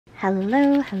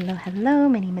Hello,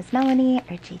 my name is Melanie,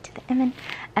 or jtotheimin,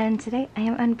 and today I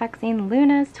am unboxing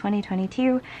LOONA's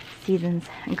 2022 Season's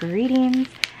Greetings.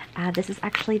 This is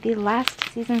actually the last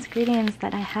Season's Greetings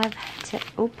that I have to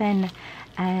open,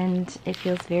 and it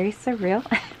feels very surreal,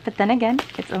 but then again,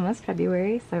 it's almost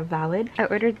February, so valid. I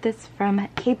ordered this from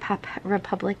K-pop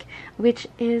Republic, which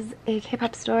is a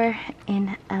K-pop store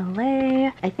in LA.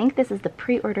 I think this is the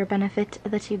pre-order benefit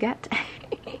that you get.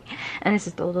 And it's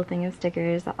just a little thing of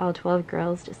stickers that all 12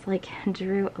 girls just like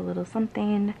drew a little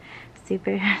something.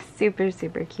 Super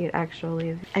cute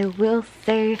actually. I will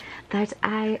say that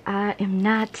I am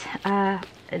not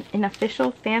an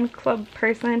official fan club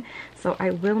person, so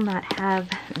I will not have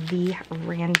the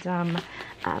random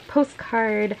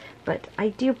postcard, but I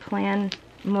do plan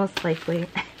most likely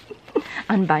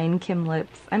on buying Kim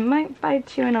lips. I might buy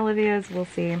Chuu and Olivia's, we'll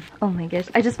see. Oh my gosh,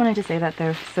 I just wanted to say that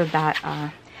though, so that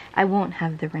I won't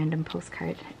have the random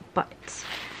postcard, but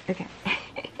okay.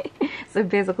 So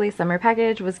basically, summer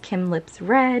package was Kim Lips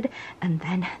Red, and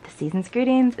then the Season's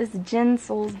Greetings is Jin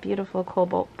Soul's beautiful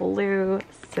cobalt blue.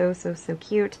 So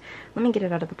cute. Let me get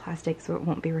it out of the plastic so it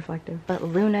won't be reflective. But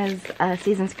LOONA's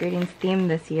Season's Greetings theme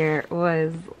this year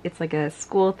was, it's like a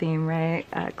school theme, right?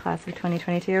 Class of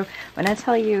 2022. When I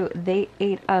tell you they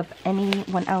ate up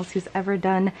anyone else who's ever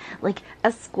done like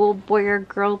a school boy or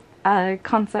girl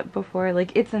concept before,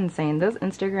 like it's insane. Those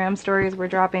Instagram stories were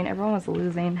dropping, everyone was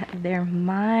losing their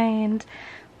mind.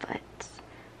 But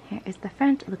here is the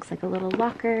front. It looks like a little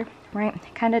locker, right?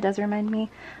 It kind of does remind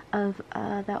me of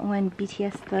that one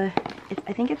BTS,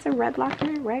 I think it's a red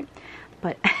locker, right?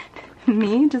 But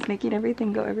me just making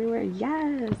everything go everywhere.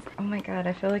 Yes. Oh my god,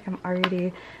 I feel like I'm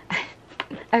already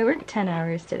I worked 10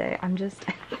 hours today. I'm just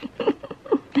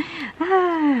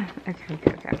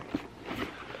okay.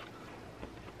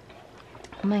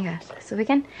 Oh my gosh. So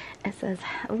again, it says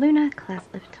LOONA class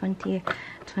of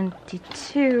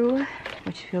 2022,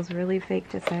 which feels really fake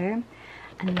to say.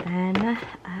 And then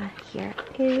here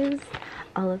is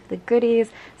all of the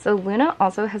goodies. So LOONA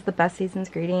also has the best Season's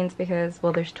Greetings because,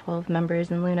 well, there's 12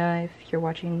 members in LOONA. If you're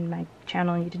watching my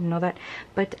channel and you didn't know that.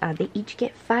 But they each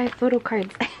get 5 photo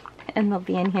cards. And they'll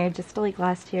be in here just like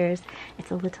last year's.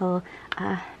 It's a little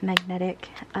magnetic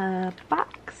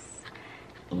box.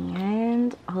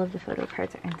 And all of the photo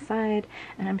cards are inside,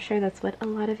 and I'm sure that's what a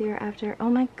lot of you are after. Oh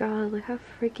my god, look how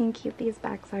freaking cute these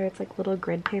backs are. It's like little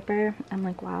grid paper. I'm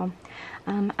like, wow.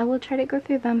 I will try to go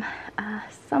through them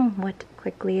somewhat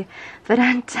quickly, but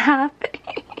on top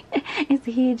is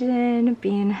hyunjin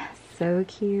being so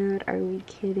cute. Are we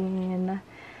kidding?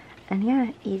 And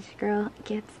yeah, each girl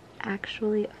gets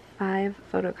actually 5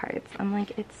 photo cards. I'm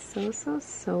like, it's so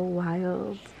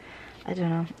wild. I don't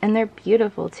know. And they're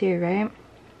beautiful too, right?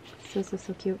 So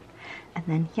cute. And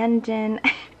then hyunjin.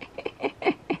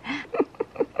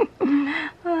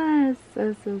 Oh,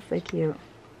 so cute.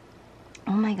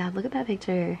 Oh my god, look at that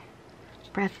picture.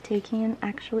 Breathtaking,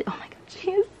 actually. Oh my god,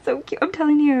 she is so cute. I'm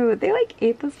telling you, they like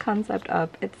ate this concept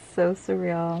up. It's so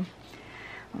surreal.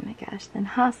 Oh my gosh. Then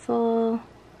Hustle.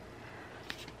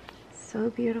 So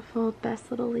beautiful.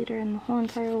 Best little leader in the whole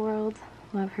entire world.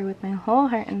 Love her with my whole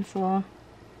heart and soul.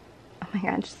 Oh my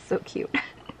god, she's so cute.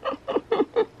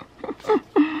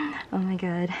 Oh my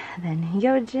god. Then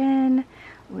Ryujin,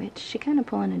 which she kind of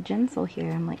pulling a Jinsoul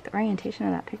here. I'm like, the orientation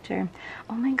of that picture.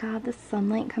 Oh my god, the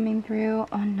sunlight coming through.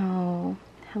 Oh no.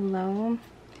 Hello.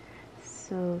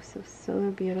 So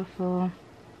beautiful.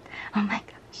 Oh my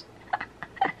gosh.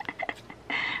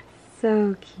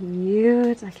 So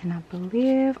cute. I cannot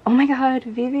believe. Oh my god,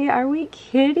 Vivi, are we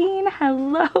kidding?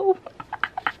 Hello.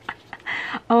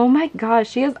 Oh my gosh,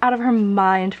 she is out of her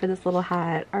mind for this little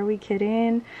hat. Are we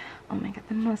kidding? Oh my god,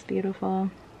 the most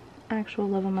beautiful. Actual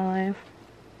love of my life.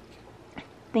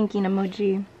 Thinking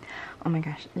emoji. Oh my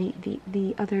gosh,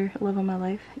 the other love of my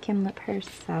life, Kim Lip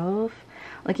herself.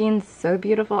 Looking so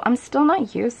beautiful. I'm still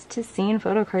not used to seeing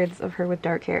photo cards of her with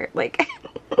dark hair. Like,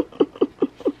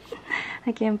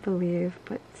 I can't believe,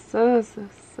 but so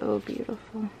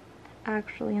beautiful.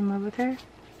 Actually in love with her.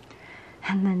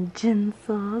 And then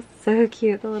Jinsoul, so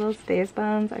cute, the little space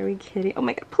buns. Are we kidding? Oh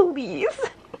my god, please.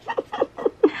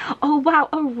 Oh wow,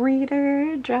 a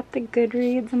reader. Drop the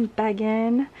Goodreads and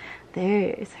begging.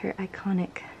 There is her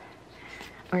iconic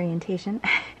orientation.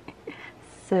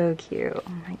 So cute.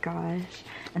 Oh my gosh.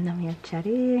 And then we have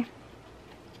Chetty.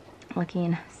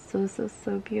 Looking so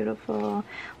beautiful.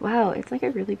 Wow, it's like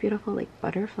a really beautiful like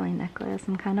butterfly necklace.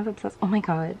 I'm kind of obsessed. Oh my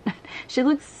god. She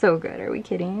looks so good. Are we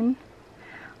kidding?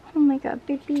 Oh my god,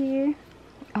 baby.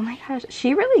 Oh my gosh.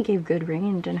 She really gave good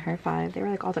range in her 5. They were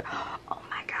like all the... Oh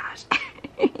my gosh.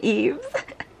 Eves.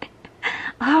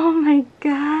 Oh my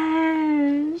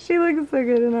gosh, she looks so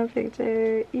good in that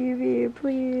picture. Evie,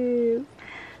 please.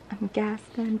 I'm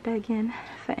gasping, begging,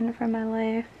 fighting for my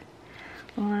life.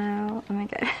 Wow, oh my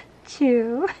god.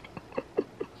 Chuu.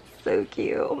 So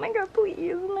cute. Oh my god,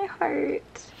 please, my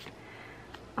heart.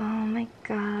 Oh my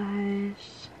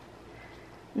gosh.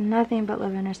 Nothing but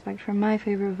love and respect for my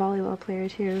favorite volleyball player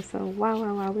too, so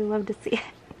wow, we love to see it.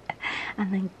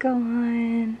 And then go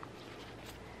on.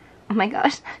 Oh my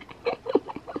gosh.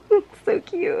 So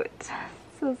cute.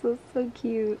 So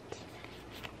cute.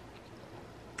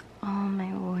 Oh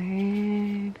my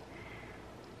word.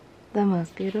 The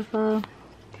most beautiful.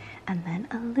 And then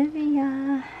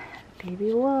Olivia.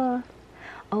 Baby wolf.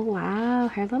 Oh wow,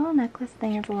 her little necklace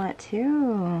thing is a lot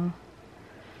too.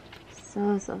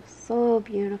 So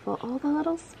beautiful. Oh, the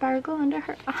little sparkle under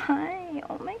her eye.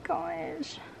 Oh my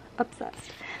gosh.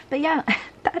 Obsessed. But yeah,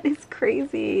 that is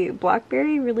crazy.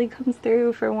 Blackberry really comes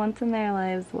through for once in their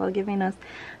lives while giving us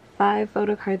 5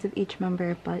 photo cards of each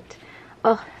member. But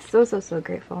oh, so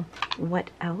grateful. What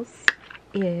else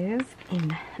is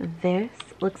in this?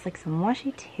 Looks like some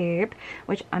washi tape,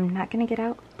 which I'm not gonna get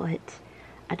out, but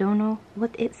I don't know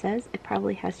what it says. It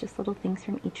probably has just little things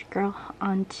from each girl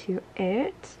onto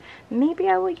it. Maybe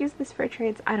I will use this for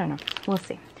trades. I don't know. We'll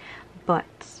see.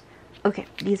 But okay,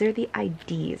 these are the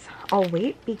IDs. I'll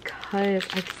wait because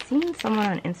I've seen someone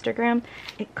on Instagram.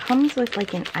 It comes with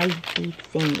like an ID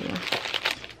thingy.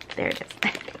 There it is.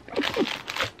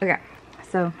 Okay,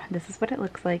 so this is what it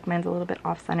looks like. Mine's a little bit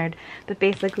off-centered, but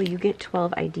basically you get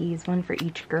 12 IDs, one for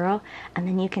each girl, and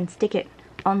then you can stick it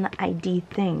on the ID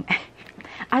thing.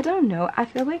 I don't know. I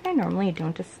feel like I normally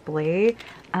don't display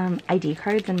ID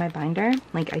cards in my binder,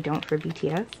 like I don't for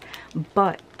BTS,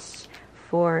 but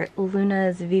for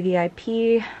LOONA's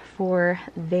VVIP, for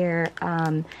their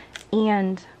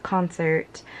and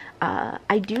concert,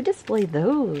 I do display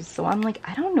those. So I'm like,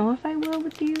 I don't know if I will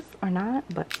with these or not,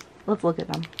 but let's look at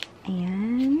them.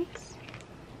 And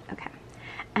okay,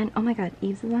 and oh my god,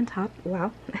 Eve's is on top.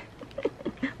 Wow.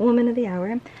 Woman of the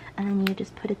hour. And then you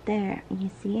just put it there, you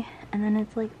see, and then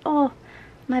it's like, oh,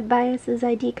 my bias's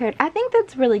ID card. I think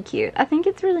that's really cute. I think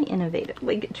it's really innovative.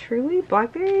 Like, truly,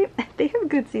 Blackberry, they have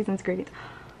good season's greetings.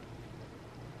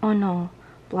 Oh no,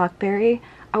 Blackberry,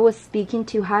 I was speaking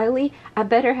too highly. I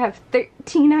better have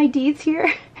 13 IDs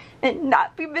here and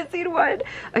not be missing one.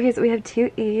 Okay, so we have 2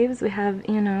 Eves. We have,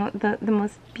 you know, the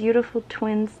most beautiful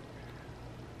twins.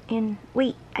 And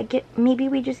wait, maybe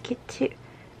we just get 2.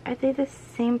 Are they the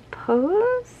same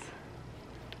pose?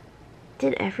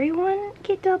 Did everyone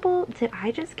get double? Did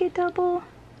I just get double?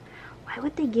 Why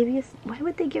would they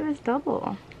give us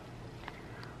double?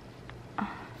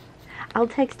 I'll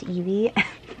text Evie.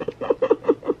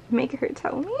 Make her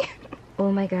tell me.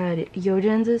 Oh my god,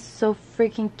 Hyunjin's is so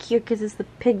freaking cute because it's the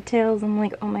pigtails. I'm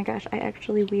like, oh my gosh, I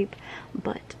actually weep.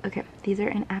 But okay, these are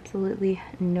in absolutely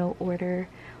no order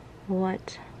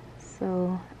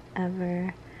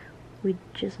whatsoever. We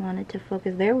just wanted to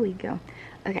focus. There we go.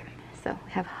 Okay, so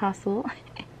we have Hustle.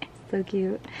 So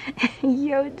cute.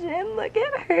 Hyunjin, look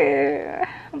at her.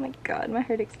 Oh my god, my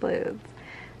heart explodes.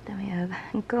 Then we have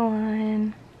Go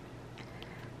On.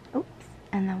 Oops.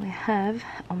 And then we have,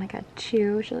 oh my god,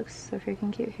 Chuu. She looks so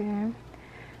freaking cute here.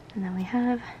 And then we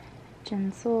have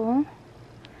Jin Soul.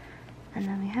 And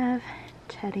then we have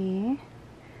Teddy.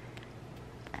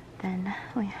 And then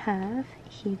we have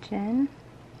Heejin.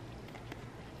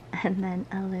 And then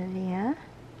Olivia.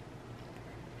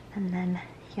 And then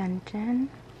Hyunjin.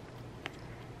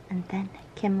 And then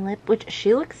Kim Lip, which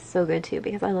she looks so good too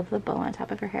because I love the bow on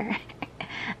top of her hair.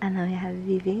 And then we have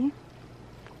Vivi.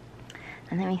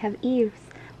 And then we have Eves.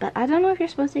 But I don't know if you're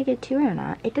supposed to get 2 or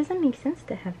not. It doesn't make sense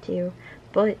to have 2.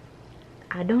 But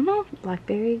I don't know.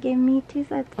 Blackberry gave me 2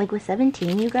 sets. Like with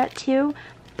 17 you got 2.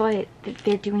 But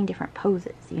they're doing different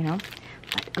poses, you know?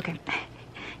 But okay.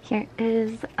 Here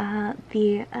is a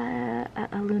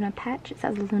LOONA patch. It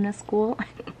says LOONA School.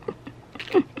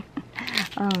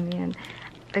 Oh man.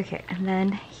 Okay, and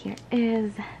then here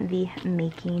is the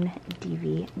making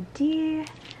DVD.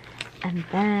 And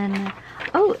then,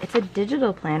 oh, it's a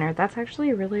digital planner. That's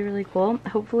actually really cool.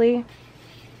 Hopefully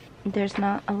there's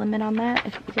not a limit on that.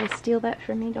 If you guys steal that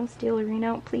from me, don't steal a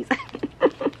readout, please.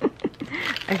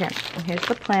 Okay, and here's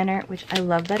the planner, which I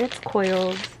love that it's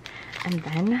coiled. And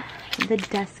then the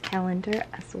desk calendar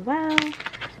as well.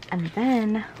 And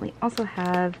then we also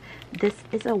have, this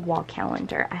is a wall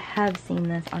calendar. I have seen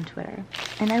this on Twitter.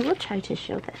 And I will try to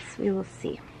show this. We will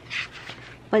see.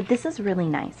 But this is really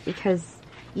nice because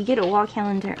you get a wall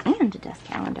calendar and a desk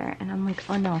calendar. And I'm like,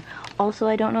 oh no. Also,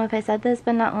 I don't know if I said this,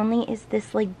 but not only is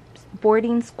this like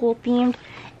boarding school themed,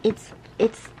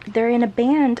 they're in a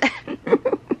band.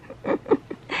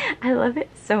 I love it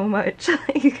so much.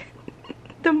 Like,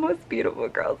 the most beautiful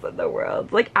girls in the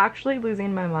world. Like, actually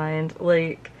losing my mind.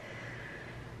 Like,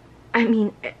 I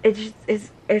mean, it just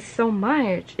is, it's so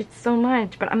much. It's so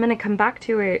much. But I'm gonna come back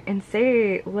to it and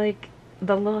say, like,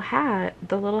 the little hat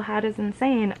is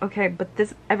insane. Okay, but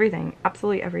this, everything,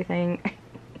 absolutely everything.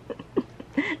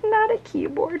 Not a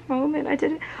keyboard moment. I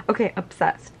didn't. Okay,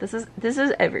 obsessed. This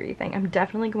is everything. I'm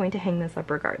definitely going to hang this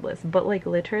up regardless. But like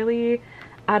literally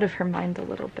out of her mind a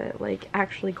little bit. Like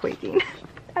actually quaking.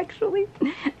 Actually.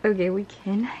 Okay, we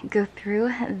can go through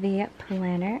the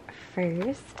planner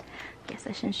first. Guess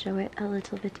I should show it a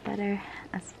little bit better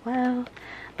as well.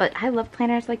 But I love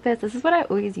planners like this. This is what I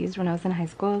always used when I was in high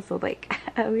school. So like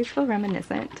I always feel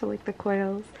reminiscent to like the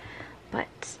coils.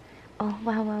 But oh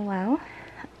wow wow wow.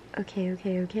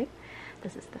 Okay.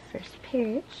 This is the first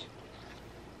page.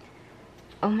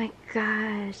 Oh my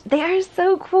gosh. They are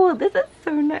so cool. This is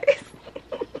so nice.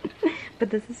 But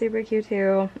this is super cute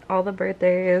too. All the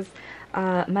birthdays.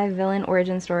 My villain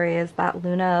origin story is that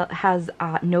LOONA has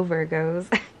no Virgos.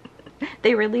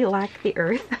 They really lack the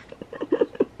earth.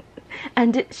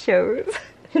 And it shows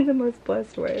in the most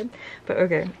blessed way. But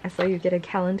okay, I saw you get a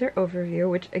calendar overview,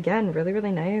 which again, really,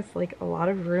 really nice. Like a lot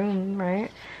of room, right?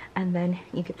 And then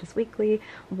you get this weekly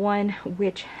one,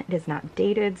 which is not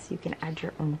dated, so you can add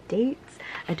your own dates.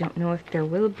 I don't know if there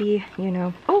will be, you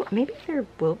know, oh, maybe there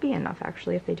will be enough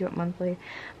actually if they do it monthly.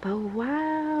 But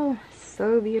wow,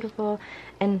 so beautiful.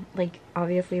 And like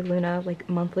obviously LOONA, like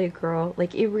monthly girl,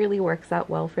 like it really works out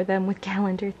well for them with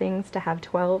calendar things to have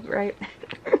 12, right?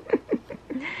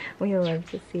 We love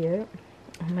to see it.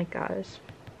 Oh my gosh.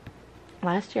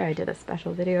 Last year I did a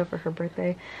special video for her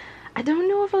birthday. I don't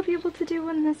know if I'll be able to do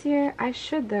one this year. I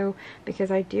should though, because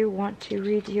I do want to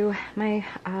redo my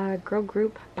girl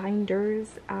group binders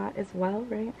as well,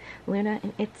 right? LOONA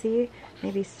and itzy.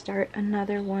 Maybe start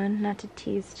another one, not to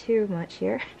tease too much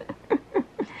here.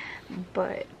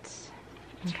 But,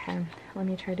 okay, let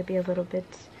me try to be a little bit,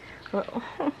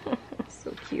 oh,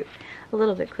 so cute, a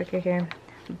little bit quicker here.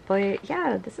 But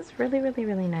yeah, this is really, really,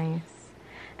 really nice.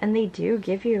 And they do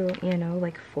give you, you know,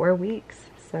 like 4 weeks.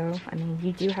 So, I mean,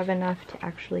 you do have enough to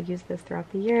actually use this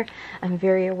throughout the year. I'm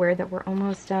very aware that we're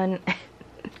almost done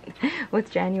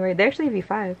with January. They actually give you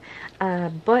 5.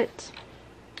 But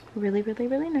really, really,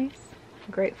 really nice.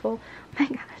 I'm grateful. Oh my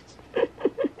gosh.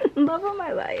 Love of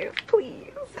my life,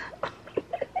 please.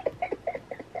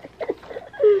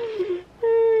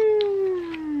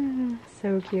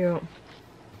 So cute.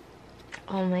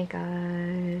 Oh my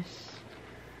gosh.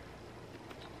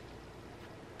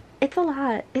 It's a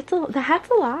lot. The hat's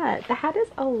a lot. The hat is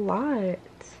a lot.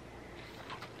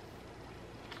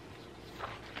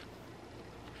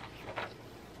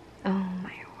 Oh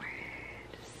my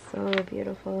word. So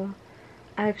beautiful.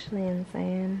 Actually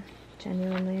insane.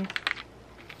 Genuinely.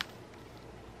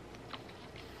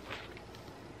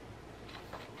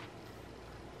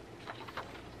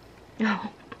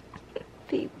 Oh,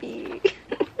 baby.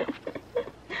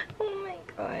 Oh my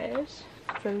gosh.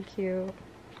 So cute.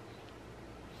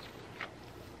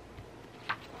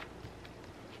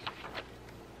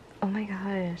 Oh my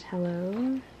gosh,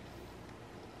 hello.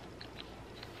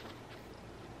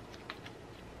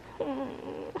 Oh,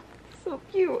 so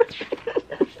cute.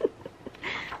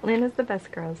 Lana's the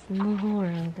best girls in the whole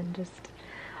world and just,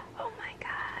 oh my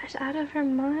gosh, out of her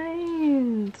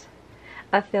mind.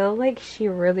 I feel like she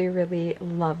really, really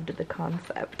loved the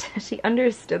concept. She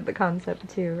understood the concept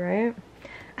too, right?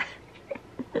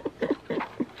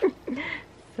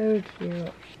 So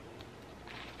cute.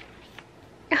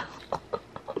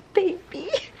 Baby.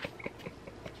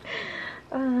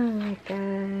 Oh my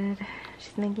god.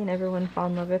 She's making everyone fall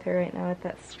in love with her right now at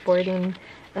that sporting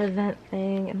event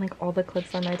thing, and like all the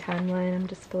clips on my timeline. I'm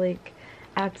just like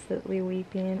absolutely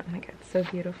weeping. Oh my god, so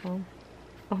beautiful.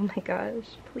 Oh my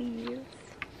gosh, please.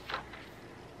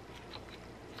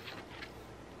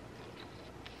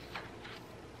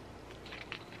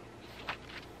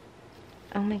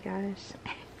 Oh my gosh.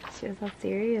 She was all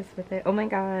serious with it. Oh my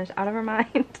gosh, out of her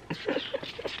mind.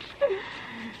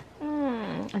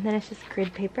 And then it's just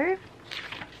grid paper.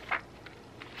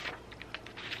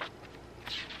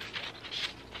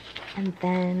 And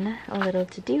then a little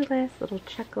to-do list, little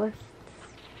checklists.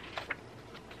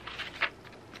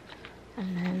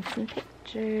 And then some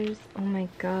pictures. Oh my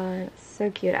god, so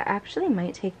cute. I actually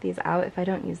might take these out if I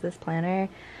don't use this planner.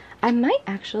 I might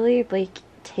actually like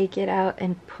take it out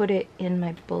and put it in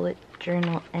my bullet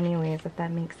journal anyways, if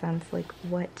that makes sense, like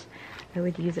what I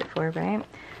would use it for, right?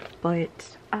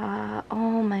 But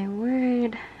oh my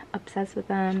word, obsessed with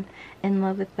them, in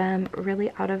love with them,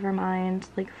 really out of her mind,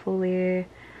 like fully.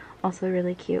 Also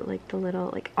really cute, like the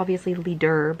little, like obviously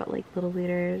leader, but like little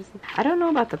leaders. I don't know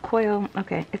about the coil.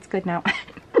 Okay, it's good now.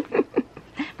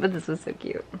 But this was so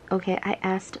cute. Okay, I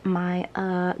asked my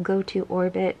go-to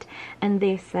orbit and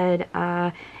they said,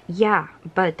 yeah,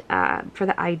 but for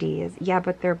the IDs, yeah,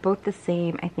 but they're both the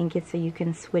same. I think it's so you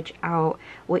can switch out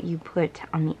what you put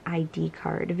on the ID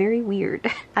card. Very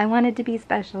weird. I wanted to be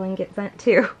special and get sent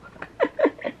too.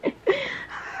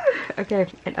 Okay,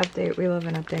 an update. We love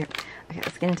an update. Okay,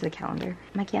 let's get into the calendar.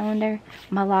 My calendar,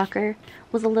 my locker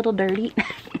was a little dirty.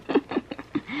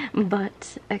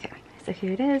 But, okay, so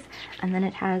here it is. And then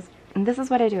it has, and this is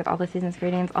what I do with all the season's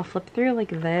greetings. I'll flip through like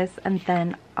this and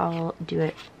then I'll do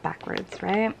it backwards,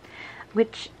 right?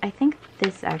 Which I think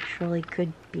this actually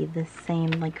could be the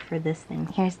same like for this thing.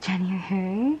 Here's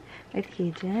January with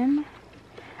hyunjin.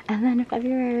 And then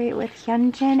February with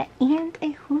hyunjin and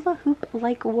a hula hoop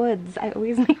like Woods. I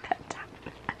always make that down.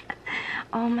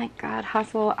 Oh my god,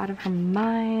 hustle out of her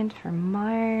mind for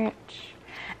March.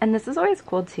 And this is always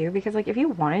cool too because like if you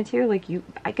wanted to, like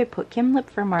I could put Kim Lip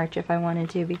for March if I wanted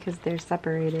to because they're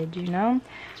separated, you know?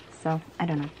 So I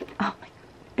don't know. Oh my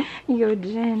god.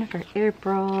 Ryujin for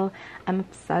April. I'm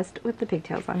obsessed with the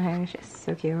pigtails on her. She's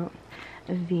so cute.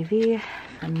 Vivi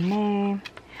for May.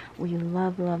 We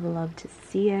love, love, love to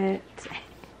see it.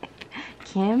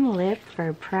 Kim Lip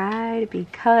for Pride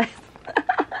because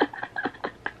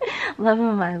love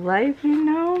of my life, you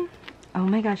know? Oh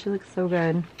my gosh, she looks so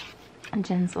good.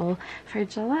 Jinsoul for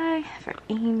July for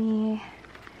Amy.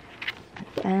 And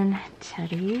then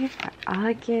Chetty for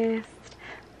August.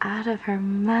 Out of her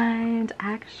mind,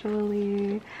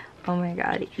 actually. Oh my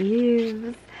god,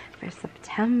 Eves for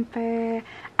September.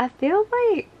 I feel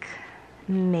like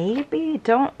maybe,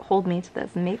 don't hold me to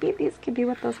this, maybe these could be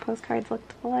what those postcards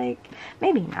looked like.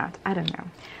 Maybe not, I don't know.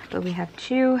 But we have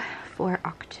Chuu for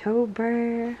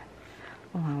October.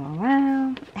 Wow,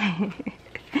 wow, wow.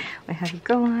 We have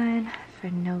Gohan for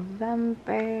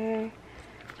November.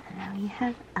 And then we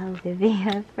have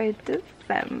Olivia for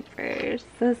December.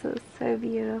 So, so, so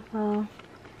beautiful.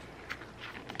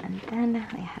 And then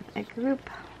we have a group.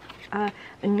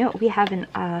 No, we have an,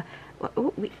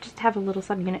 oh, we just have a little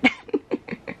subunit.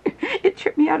 It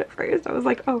tripped me out at first. I was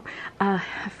like, oh,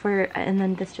 and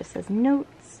then this just says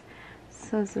notes.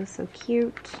 So, so, so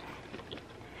cute.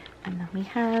 And then we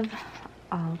have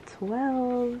all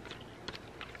 12.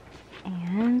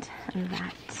 And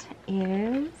that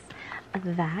is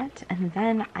that. And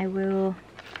then I will,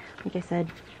 like I said,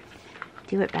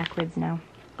 do it backwards now.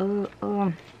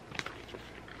 Oh.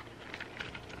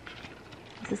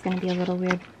 This is going to be a little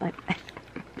weird, but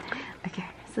okay.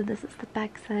 So this is the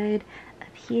back side of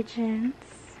Hyunjin's.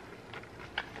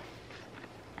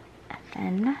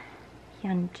 And then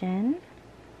Hyunjin.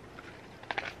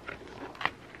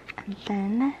 And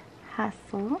then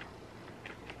Hustle.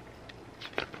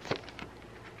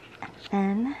 And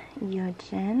then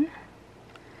Ryujin.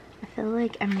 I feel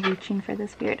like I'm reaching for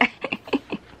this weird.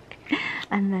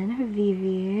 And then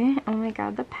Vivi. Oh my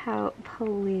god, the pout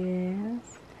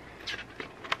police.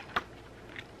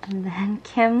 And then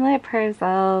Kim Lip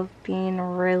herself being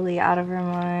really out of her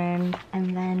mind.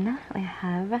 And then we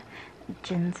have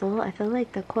Jinsoul. I feel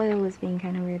like the coil was being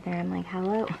kind of weird there. I'm like,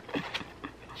 hello.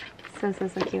 So, so,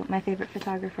 so cute. My favorite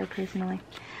photographer, personally.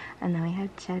 And then we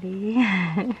have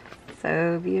Chetty.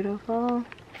 So beautiful.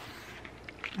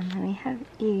 And then we have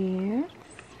ears.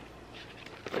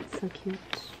 So cute.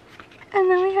 And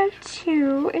then we have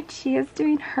Chuu, and she is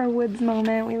doing her Woods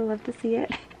moment. We love to see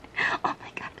it. Oh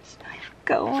my gosh.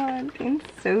 Go on. Being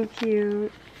so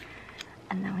cute.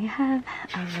 And then we have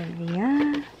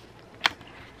Olivia.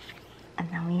 And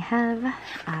then we have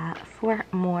 4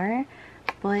 more.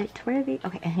 But where are they?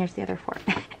 Okay, and here's the other 4.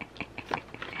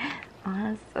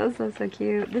 Oh, so, so, so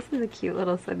cute. This is a cute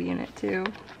little subunit too.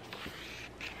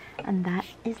 And that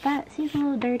is that. She's a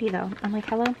little dirty though. I'm like,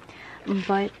 hello.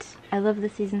 But I love the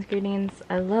season's greetings.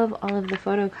 I love all of the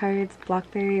photo cards.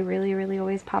 Blockberry really, really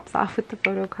always pops off with the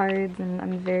photo cards, and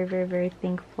I'm very, very, very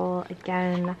thankful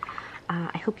again.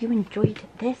 I hope you enjoyed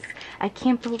this. I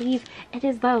can't believe it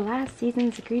is the last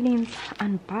season's greetings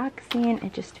unboxing.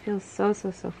 It just feels so,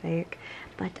 so, so fake.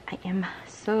 But I am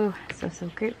so, so, so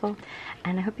grateful.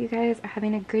 And I hope you guys are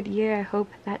having a good year. I hope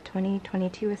that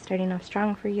 2022 is starting off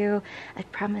strong for you. I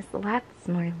promise lots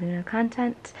more LOONA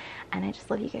content. And I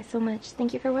just love you guys so much.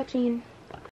 Thank you for watching.